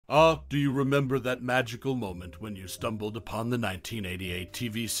Ah, do you remember that magical moment when you stumbled upon the 1988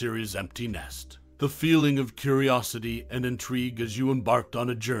 TV series Empty Nest? The feeling of curiosity and intrigue as you embarked on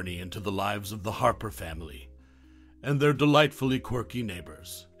a journey into the lives of the Harper family and their delightfully quirky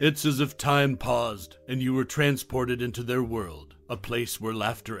neighbors. It's as if time paused and you were transported into their world, a place where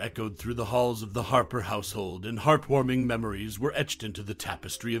laughter echoed through the halls of the Harper household and heartwarming memories were etched into the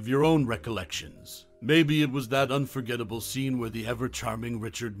tapestry of your own recollections. Maybe it was that unforgettable scene where the ever-charming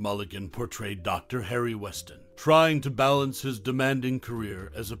Richard Mulligan portrayed Dr. Harry Weston, trying to balance his demanding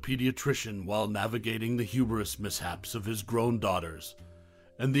career as a pediatrician while navigating the humorous mishaps of his grown daughters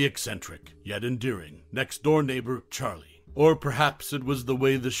and the eccentric, yet endearing, next-door neighbor, Charley. Or perhaps it was the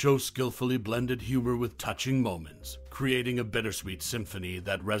way the show skillfully blended humor with touching moments, creating a bittersweet symphony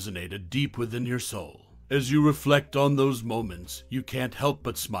that resonated deep within your soul. As you reflect on those moments, you can't help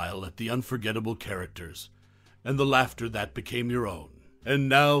but smile at the unforgettable characters and the laughter that became your own. And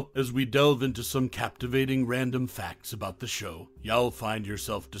now, as we delve into some captivating random facts about the show, you'll find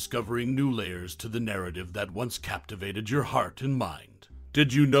yourself discovering new layers to the narrative that once captivated your heart and mind.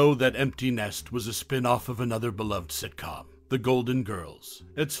 Did you know that Empty Nest was a spin-off of another beloved sitcom, The Golden Girls?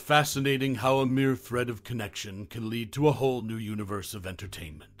 It's fascinating how a mere thread of connection can lead to a whole new universe of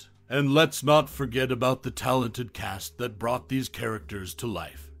entertainment. And let's not forget about the talented cast that brought these characters to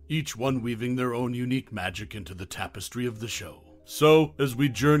life, each one weaving their own unique magic into the tapestry of the show. So, as we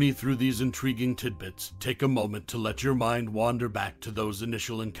journey through these intriguing tidbits, take a moment to let your mind wander back to those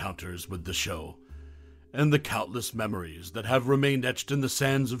initial encounters with the show and the countless memories that have remained etched in the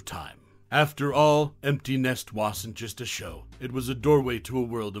sands of time. After all, Empty Nest wasn't just a show. It was a doorway to a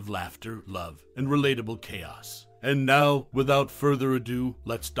world of laughter, love, and relatable chaos. And now, without further ado,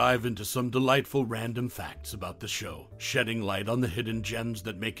 let's dive into some delightful random facts about the show, shedding light on the hidden gems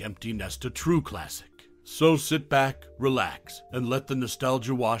that make Empty Nest a true classic. So sit back, relax, and let the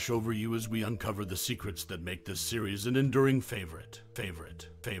nostalgia wash over you as we uncover the secrets that make this series an enduring favorite.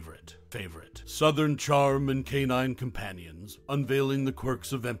 Southern charm and canine companions, unveiling the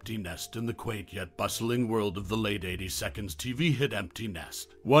quirks of Empty Nest in the quaint yet bustling world of the late 80s TV hit Empty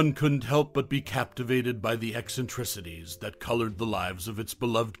Nest. One couldn't help but be captivated by the eccentricities that colored the lives of its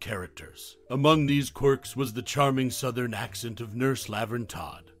beloved characters. Among these quirks was the charming Southern accent of Nurse Laverne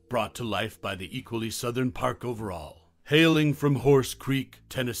Todd, brought to life by the equally Southern Park Overall. Hailing from Horse Creek,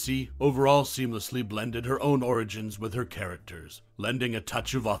 Tennessee, Overall seamlessly blended her own origins with her characters, lending a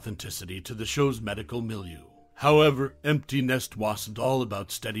touch of authenticity to the show's medical milieu. However, Empty Nest wasn't all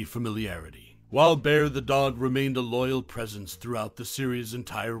about steady familiarity. While Bear the dog remained a loyal presence throughout the series'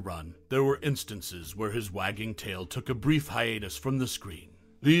 entire run, there were instances where his wagging tail took a brief hiatus from the screen.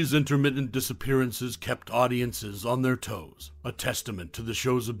 These intermittent disappearances kept audiences on their toes, a testament to the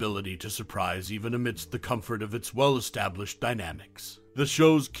show's ability to surprise even amidst the comfort of its well-established dynamics. The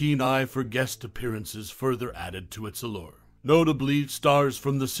show's keen eye for guest appearances further added to its allure. Notably, stars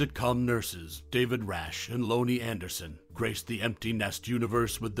from the sitcom Nurses, David Rash and Lonnie Anderson, graced the Empty Nest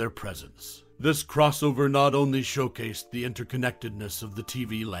universe with their presence. This crossover not only showcased the interconnectedness of the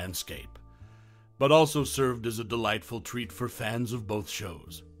TV landscape, but also served as a delightful treat for fans of both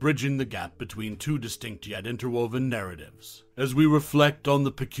shows, bridging the gap between two distinct yet interwoven narratives. As we reflect on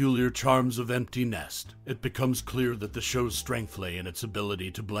the peculiar charms of Empty Nest, it becomes clear that the show's strength lay in its ability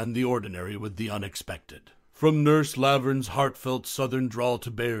to blend the ordinary with the unexpected. From Nurse Laverne's heartfelt Southern drawl to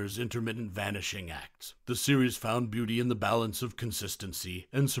Bear's intermittent vanishing acts, the series found beauty in the balance of consistency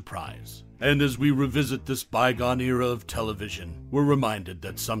and surprise. And as we revisit this bygone era of television, we're reminded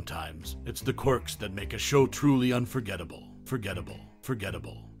that sometimes it's the quirks that make a show truly unforgettable.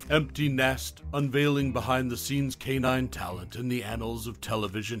 Forgettable. Empty Nest, unveiling behind-the-scenes canine talent in the annals of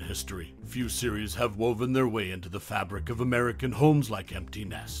television history. Few series have woven their way into the fabric of American homes like Empty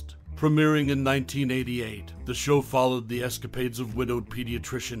Nest. Premiering in 1988, the show followed the escapades of widowed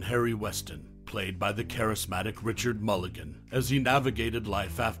pediatrician Harry Weston, played by the charismatic Richard Mulligan, as he navigated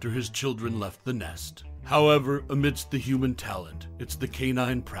life after his children left the nest. However, amidst the human talent, it's the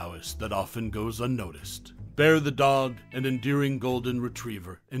canine prowess that often goes unnoticed. Bear the dog, an endearing golden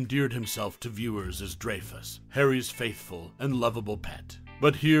retriever, endeared himself to viewers as Dreyfuss, Harry's faithful and lovable pet.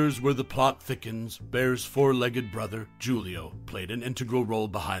 But here's where the plot thickens. Bear's four-legged brother, Julio, played an integral role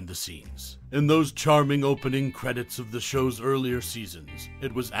behind the scenes. In those charming opening credits of the show's earlier seasons,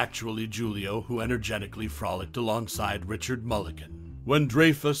 it was actually Julio who energetically frolicked alongside Richard Mulligan. When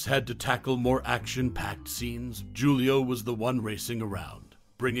Dreyfuss had to tackle more action-packed scenes, Julio was the one racing around,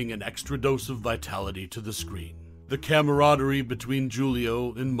 bringing an extra dose of vitality to the screen. The camaraderie between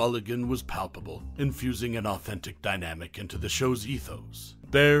Julio and Mulligan was palpable, infusing an authentic dynamic into the show's ethos.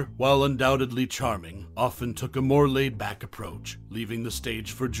 Bear, while undoubtedly charming, often took a more laid-back approach, leaving the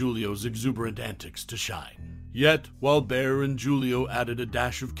stage for Giulio's exuberant antics to shine. Yet, while Bear and Giulio added a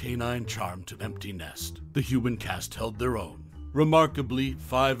dash of canine charm to Empty Nest, the human cast held their own. Remarkably,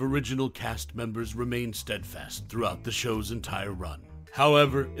 5 original cast members remained steadfast throughout the show's entire run.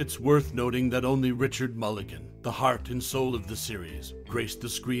 However, it's worth noting that only Richard Mulligan, the heart and soul of the series, graced the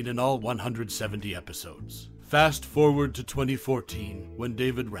screen in all 170 episodes. Fast forward to 2014, when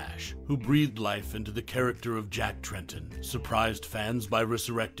David Rash, who breathed life into the character of Jack Trenton, surprised fans by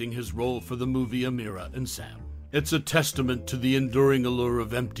resurrecting his role for the movie Amira and Sam. It's a testament to the enduring allure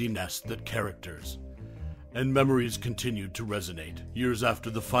of Empty Nest that characters and memories continued to resonate years after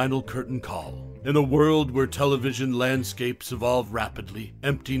the final curtain call. In a world where television landscapes evolve rapidly,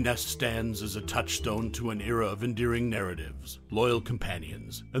 Empty Nest stands as a touchstone to an era of endearing narratives, loyal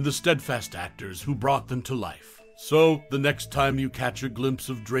companions, and the steadfast actors who brought them to life. So, the next time you catch a glimpse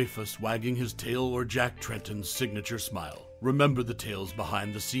of Dreyfuss wagging his tail or Jack Trenton's signature smile, remember the tales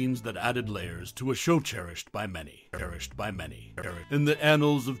behind the scenes that added layers to a show cherished by many. In the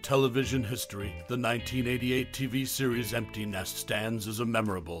annals of television history, the 1988 TV series Empty Nest stands as a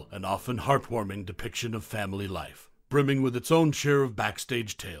memorable and often heartwarming depiction of family life, brimming with its own share of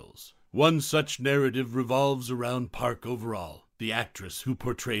backstage tales. One such narrative revolves around Park Overall, the actress who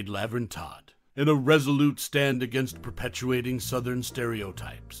portrayed Laverne Todd. In a resolute stand against perpetuating Southern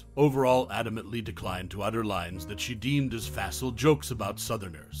stereotypes, Overall adamantly declined to utter lines that she deemed as facile jokes about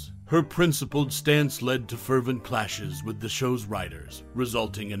Southerners. Her principled stance led to fervent clashes with the show's writers,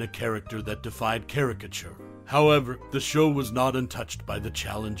 resulting in a character that defied caricature. However, the show was not untouched by the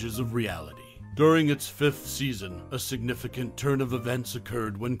challenges of reality. During its 5th season, a significant turn of events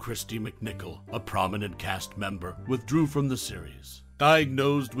occurred when Kristy McNichol, a prominent cast member, withdrew from the series.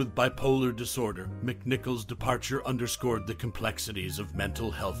 Diagnosed with bipolar disorder, McNichol's departure underscored the complexities of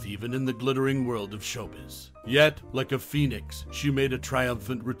mental health even in the glittering world of showbiz. Yet, like a phoenix, she made a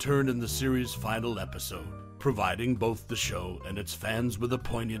triumphant return in the series' final episode, providing both the show and its fans with a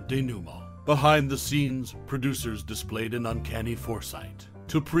poignant denouement. Behind the scenes, producers displayed an uncanny foresight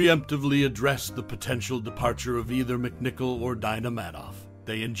to preemptively address the potential departure of either McNichol or Dinah Manoff.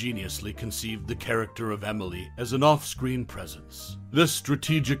 They ingeniously conceived the character of Emily as an off-screen presence. This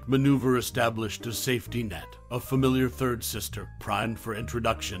strategic maneuver established a safety net, a familiar third sister primed for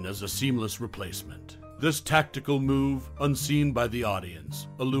introduction as a seamless replacement. This tactical move, unseen by the audience,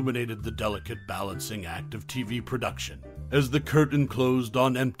 illuminated the delicate balancing act of TV production. As the curtain closed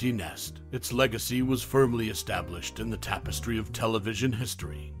on Empty Nest, its legacy was firmly established in the tapestry of television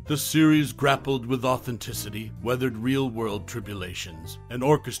history. The series grappled with authenticity, weathered real-world tribulations, and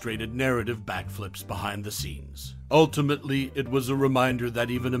orchestrated narrative backflips behind the scenes. Ultimately, it was a reminder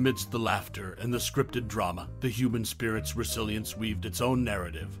that even amidst the laughter and the scripted drama, the human spirit's resilience weaved its own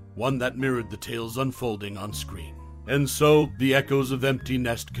narrative, one that mirrored the tales unfolding on screen. And so, the echoes of Empty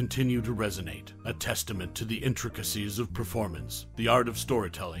Nest continue to resonate, a testament to the intricacies of performance, the art of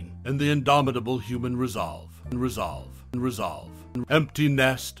storytelling, and the indomitable human resolve. Empty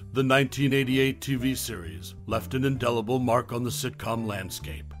Nest, the 1988 TV series, left an indelible mark on the sitcom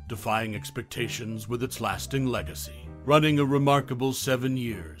landscape, defying expectations with its lasting legacy. Running a remarkable 7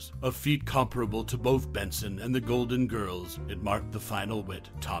 years, a feat comparable to both Benson and the Golden Girls, it marked the final wit,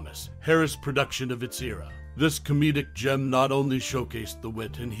 Thomas Harris production of its era. This comedic gem not only showcased the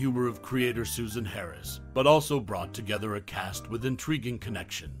wit and humor of creator Susan Harris, but also brought together a cast with intriguing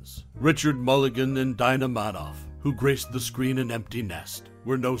connections. Richard Mulligan and Dinah Manoff, who graced the screen in Empty Nest,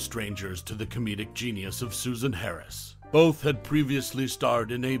 were no strangers to the comedic genius of Susan Harris. Both had previously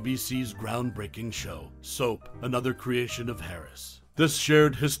starred in ABC's groundbreaking show, Soap, another creation of Harris. This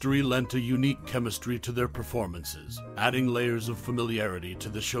shared history lent a unique chemistry to their performances, adding layers of familiarity to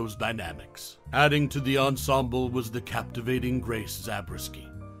the show's dynamics. Adding to the ensemble was the captivating Grace Zabriskie,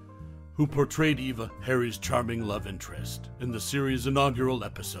 who portrayed Eva, Harry's charming love interest, in the series' inaugural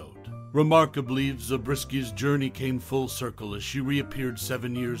episode. Remarkably, Zabriskie's journey came full circle as she reappeared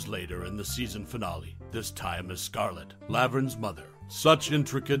 7 years later in the season finale, this time as Scarlett, Laverne's mother. Such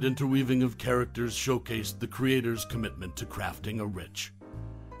intricate interweaving of characters showcased the creator's commitment to crafting a rich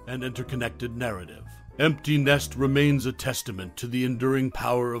and interconnected narrative. Empty Nest remains a testament to the enduring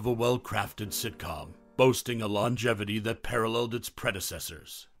power of a well-crafted sitcom, boasting a longevity that paralleled its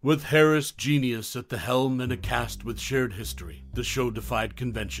predecessors. With Harris' genius at the helm and a cast with shared history, the show defied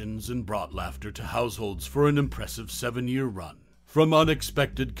conventions and brought laughter to households for an impressive 7-year run. From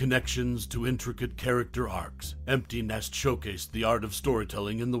unexpected connections to intricate character arcs, Empty Nest showcased the art of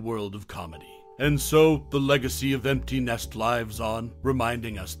storytelling in the world of comedy. And so, the legacy of Empty Nest lives on,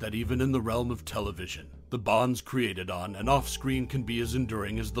 reminding us that even in the realm of television, The bonds created on and off-screen can be as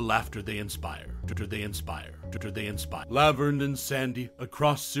enduring as the laughter they inspire. Laverne and Sandy, a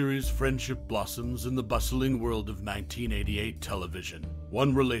cross-series friendship blossoms in the bustling world of 1988 television.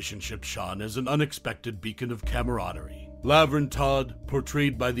 One relationship shone as an unexpected beacon of camaraderie. Laverne Todd,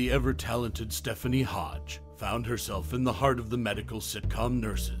 portrayed by the ever-talented Stephanie Hodge, found herself in the heart of the medical sitcom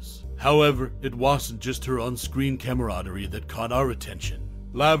Nurses. However, it wasn't just her on-screen camaraderie that caught our attention.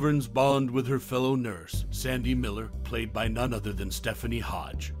 Laverne's bond with her fellow nurse, Sandy Miller, played by none other than Stephanie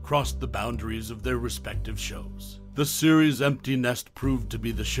Hodge, crossed the boundaries of their respective shows. The series' Empty Nest proved to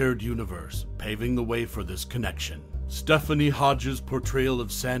be the shared universe, paving the way for this connection. Stephanie Hodge's portrayal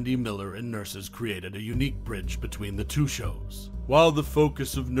of Sandy Miller in Nurses created a unique bridge between the two shows. While the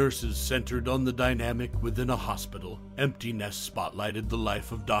focus of Nurses centered on the dynamic within a hospital, Empty Nest spotlighted the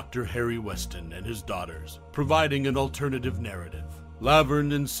life of Dr. Harry Weston and his daughters, providing an alternative narrative.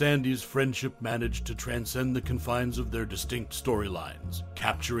 Laverne and Sandy's friendship managed to transcend the confines of their distinct storylines,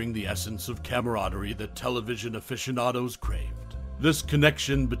 capturing the essence of camaraderie that television aficionados craved. This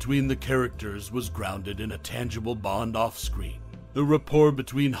connection between the characters was grounded in a tangible bond off-screen. The rapport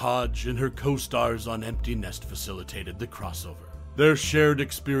between Hodge and her co-stars on Empty Nest facilitated the crossover. Their shared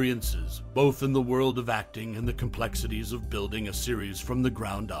experiences, both in the world of acting and the complexities of building a series from the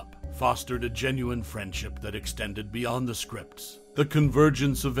ground up, fostered a genuine friendship that extended beyond the scripts. The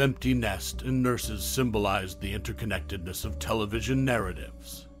convergence of Empty Nest and Nurses symbolized the interconnectedness of television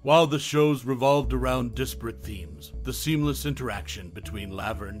narratives. While the shows revolved around disparate themes, the seamless interaction between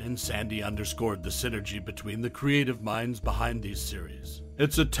Laverne and Sandy underscored the synergy between the creative minds behind these series.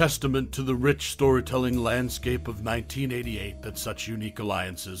 It's a testament to the rich storytelling landscape of 1988 that such unique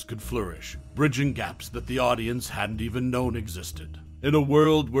alliances could flourish, bridging gaps that the audience hadn't even known existed. In a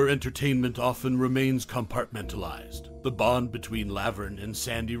world where entertainment often remains compartmentalized, the bond between Laverne and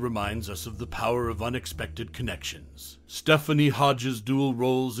Sandy reminds us of the power of unexpected connections. Stephanie Hodge's dual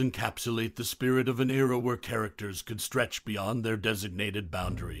roles encapsulate the spirit of an era where characters could stretch beyond their designated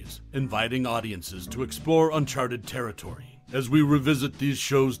boundaries, inviting audiences to explore uncharted territory. As we revisit these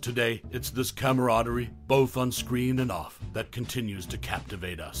shows today, it's this camaraderie, both on screen and off, that continues to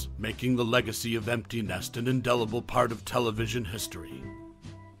captivate us, making the legacy of Empty Nest an indelible part of television history.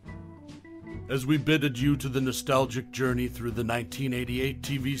 As we bid adieu to the nostalgic journey through the 1988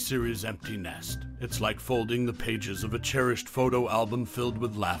 TV series Empty Nest, it's like folding the pages of a cherished photo album filled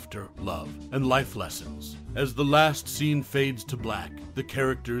with laughter, love, and life lessons. As the last scene fades to black, the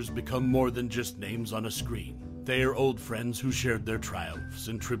characters become more than just names on a screen. They are old friends who shared their triumphs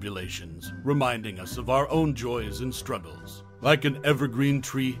and tribulations, reminding us of our own joys and struggles. Like an evergreen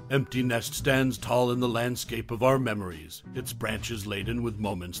tree, Empty Nest stands tall in the landscape of our memories, its branches laden with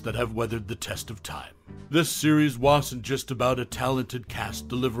moments that have weathered the test of time. This series wasn't just about a talented cast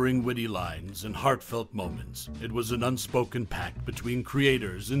delivering witty lines and heartfelt moments. It was an unspoken pact between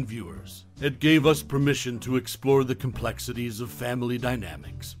creators and viewers. It gave us permission to explore the complexities of family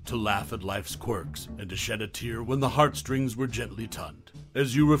dynamics, to laugh at life's quirks, and to shed a tear when the heartstrings were gently tugged.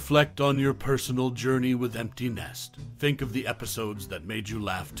 As you reflect on your personal journey with Empty Nest, think of the episodes that made you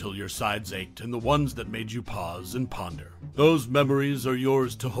laugh till your sides ached and the ones that made you pause and ponder. Those memories are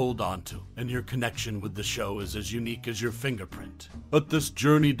yours to hold on to, and your connection with the show is as unique as your fingerprint. But this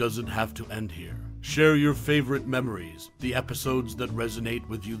journey doesn't have to end here. Share your favorite memories, the episodes that resonate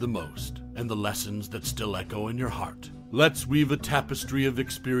with you the most, and the lessons that still echo in your heart. Let's weave a tapestry of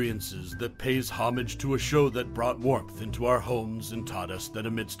experiences that pays homage to a show that brought warmth into our homes and taught us that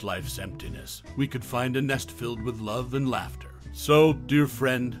amidst life's emptiness, we could find a nest filled with love and laughter. So, dear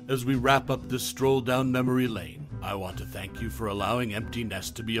friend, as we wrap up this stroll down memory lane, I want to thank you for allowing Empty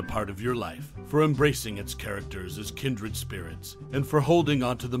Nest to be a part of your life, for embracing its characters as kindred spirits, and for holding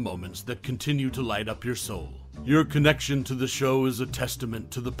on to the moments that continue to light up your soul. Your connection to the show is a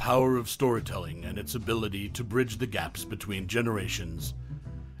testament to the power of storytelling and its ability to bridge the gaps between generations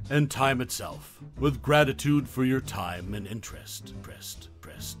and time itself. With gratitude for your time and interest.